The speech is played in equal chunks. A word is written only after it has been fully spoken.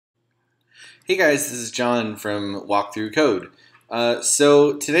Hey guys, this is John from Walkthrough Code.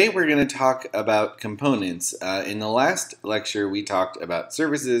 So today we're going to talk about components. In the last lecture we talked about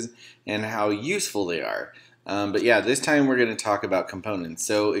services and how useful they are. But yeah, this time we're going to talk about components.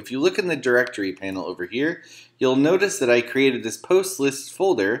 So if you look in the directory panel over here, you'll notice that I created this post list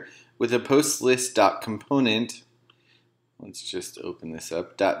folder with a post list.component. Let's just open this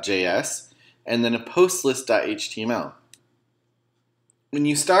up, .js, and then a post list.html. When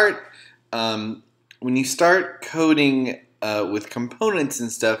you start coding with components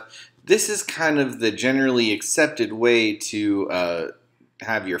and stuff, this is kind of the generally accepted way to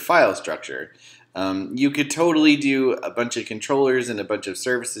have your file structure. You could totally do a bunch of controllers and a bunch of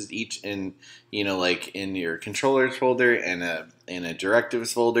services, each in like in your controllers folder and a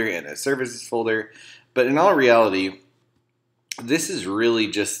directives folder and a services folder. But in all reality, this is really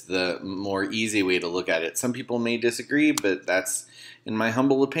just the more easy way to look at it. Some people may disagree, but that's, in my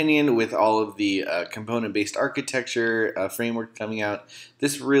humble opinion, with all of the component-based architecture framework coming out,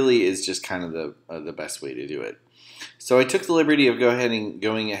 this really is just kind of the best way to do it. So I took the liberty of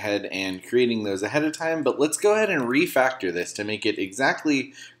going ahead and creating those ahead of time, but let's go ahead and refactor this to make it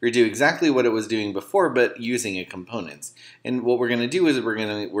do exactly what it was doing before, but using a components. And what we're going to do is we're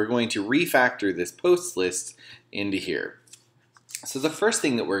going to refactor this post list into here. So the first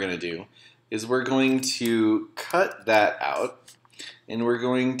thing that we're going to do is we're going to cut that out, and we're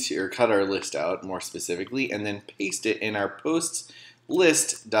going to, or cut our list out more specifically, and then paste it in our posts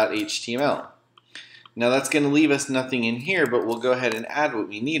list.html. Now that's going to leave us nothing in here, but we'll go ahead and add what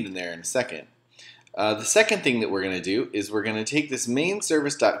we need in there in a second. The second thing that we're going to do is we're going to take this main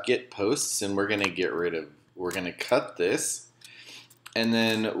service.getPosts, and we're going to cut this, and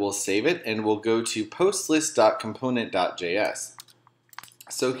then we'll save it, and we'll go to postlist.component.js.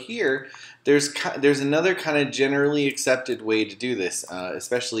 So here, there's another kind of generally accepted way to do this,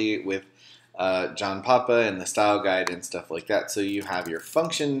 especially with John Papa and the style guide and stuff like that. So you have your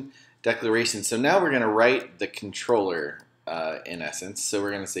function declaration. So now we're going to write the controller in essence. So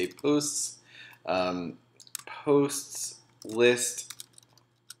we're going to say posts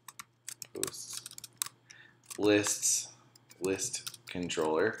list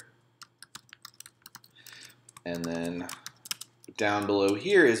controller, and then down below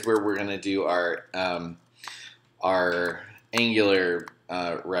here is where we're going to do our Angular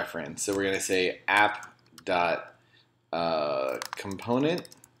reference. So we're going to say app.component,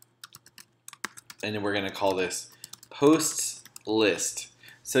 and then we're going to call this posts list.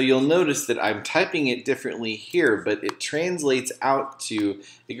 So you'll notice that I'm typing it differently here, but it translates out to,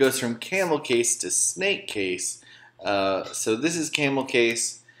 it goes from camel case to snake case. So this is camel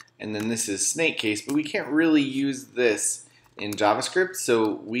case, and then this is snake case, but we can't really use this in JavaScript,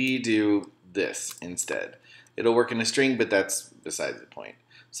 so we do this instead. It'll work in a string, but that's besides the point.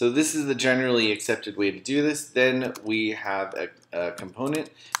 So this is the generally accepted way to do this. Then we have a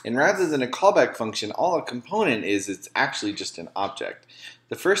component, and rather than a callback function, all a component is, it's actually just an object.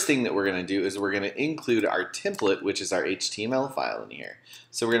 The first thing that we're going to do is we're going to include our template, which is our HTML file in here.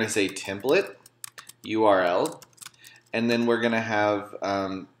 So we're going to say template URL, and then we're going to have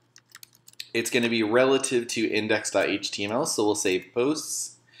it's going to be relative to index.html, so we'll say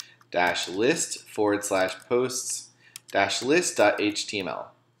posts-list/posts-list.html.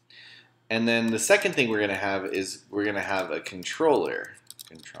 And then the second thing we're going to have is we're going to have a controller,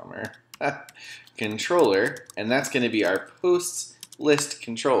 and that's going to be our posts list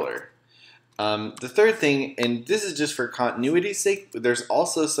controller. The third thing, and this is just for continuity's sake, there's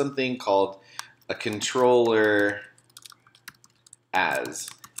also something called a controller as.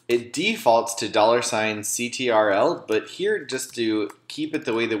 It defaults to $CTRL, but here, just to keep it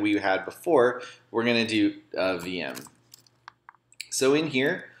the way that we had before, we're going to do VM. So in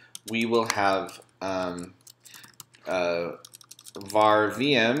here, we will have var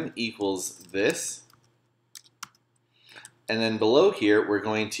VM equals this, and then below here, we're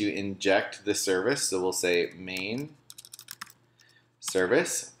going to inject the service. So we'll say main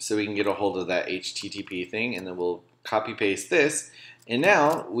service, so we can get a hold of that HTTP thing, and then we'll copy paste this. And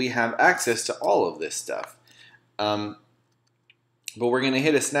now we have access to all of this stuff. But we're going to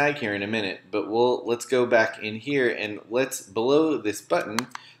hit a snag here in a minute. But let's go back in here, and below this button,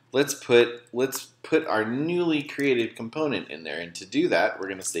 let's put our newly created component in there. And to do that, we're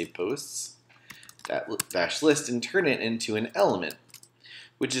going to say posts -list and turn it into an element,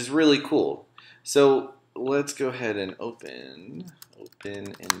 which is really cool. So let's go ahead and open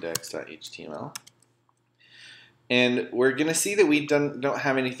index.html. And we're going to see that we don't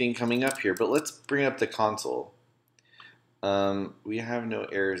have anything coming up here, but let's bring up the console. We have no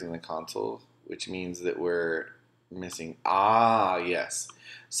errors in the console, which means that we're missing? Ah, yes.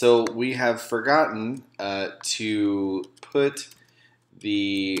 So we have forgotten to put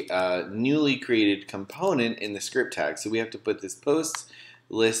the newly created component in the script tag. So we have to put this posts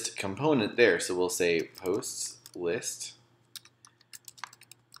list component there. So we'll say posts list,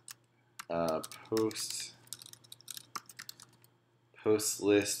 post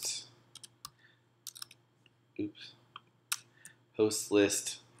list, oops, post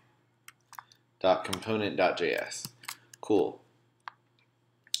list dot component dot JS. Cool.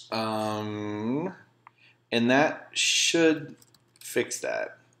 And that should fix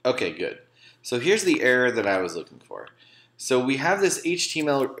that. Okay, good. So here's the error that I was looking for. So we have this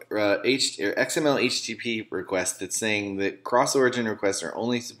HTML, XML HTTP request that's saying that cross-origin requests are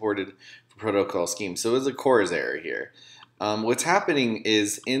only supported for protocol schemes. So it's a CORS error here. What's happening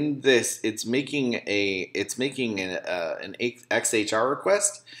is in this, it's making an XHR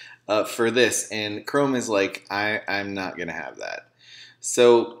request for this, and Chrome is like, I'm not gonna have that.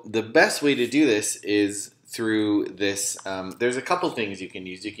 So the best way to do this is through this. There's a couple things you can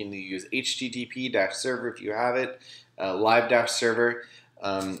use. You can use HTTP-server if you have it, live-server.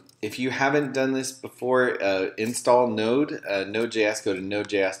 If you haven't done this before, install Node, Node.js, go to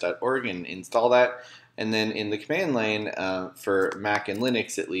nodejs.org and install that. And then in the command line for Mac and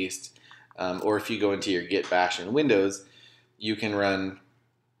Linux at least, or if you go into your Git Bash in Windows, you can run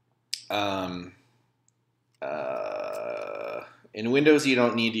in Windows you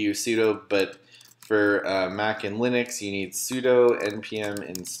don't need to use sudo, but for Mac and Linux you need sudo npm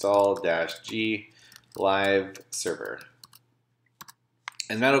install -g live server.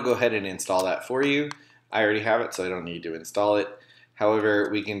 And that'll go ahead and install that for you. I already have it, so I don't need to install it. However,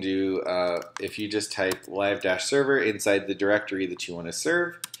 we can do, if you just type live-server inside the directory that you want to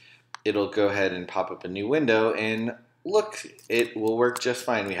serve, it'll go ahead and pop up a new window, and look, it will work just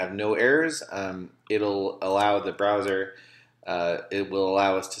fine. We have no errors. It'll allow the browser, it will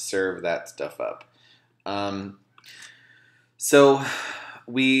allow us to serve that stuff up. So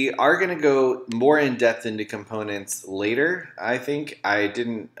we are going to go more in depth into components later. I think I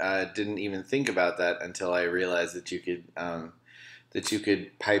didn't even think about that until I realized that you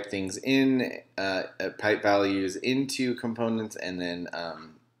could pipe things in, pipe values into components, and then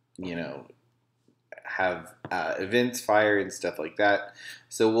you know, have events fire and stuff like that.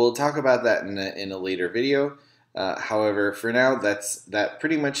 So we'll talk about that in a later video. However, for now, that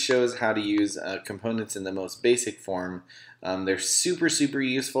pretty much shows how to use components in the most basic form. They're super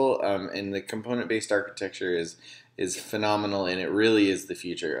useful, and the component-based architecture is phenomenal, and it really is the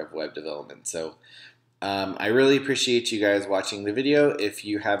future of web development. So I really appreciate you guys watching the video. If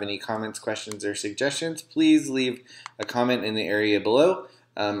you have any comments, questions, or suggestions, please leave a comment in the area below.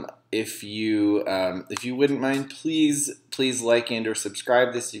 If you wouldn't mind, please like and or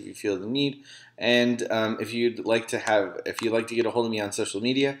subscribe this if you feel the need. And if you'd like to get a hold of me on social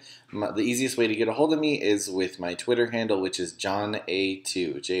media, the easiest way to get a hold of me is with my Twitter handle, which is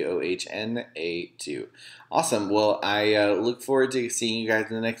JohnA2, JOHNA2. Awesome. Well, I look forward to seeing you guys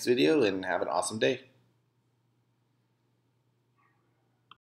in the next video, and have an awesome day.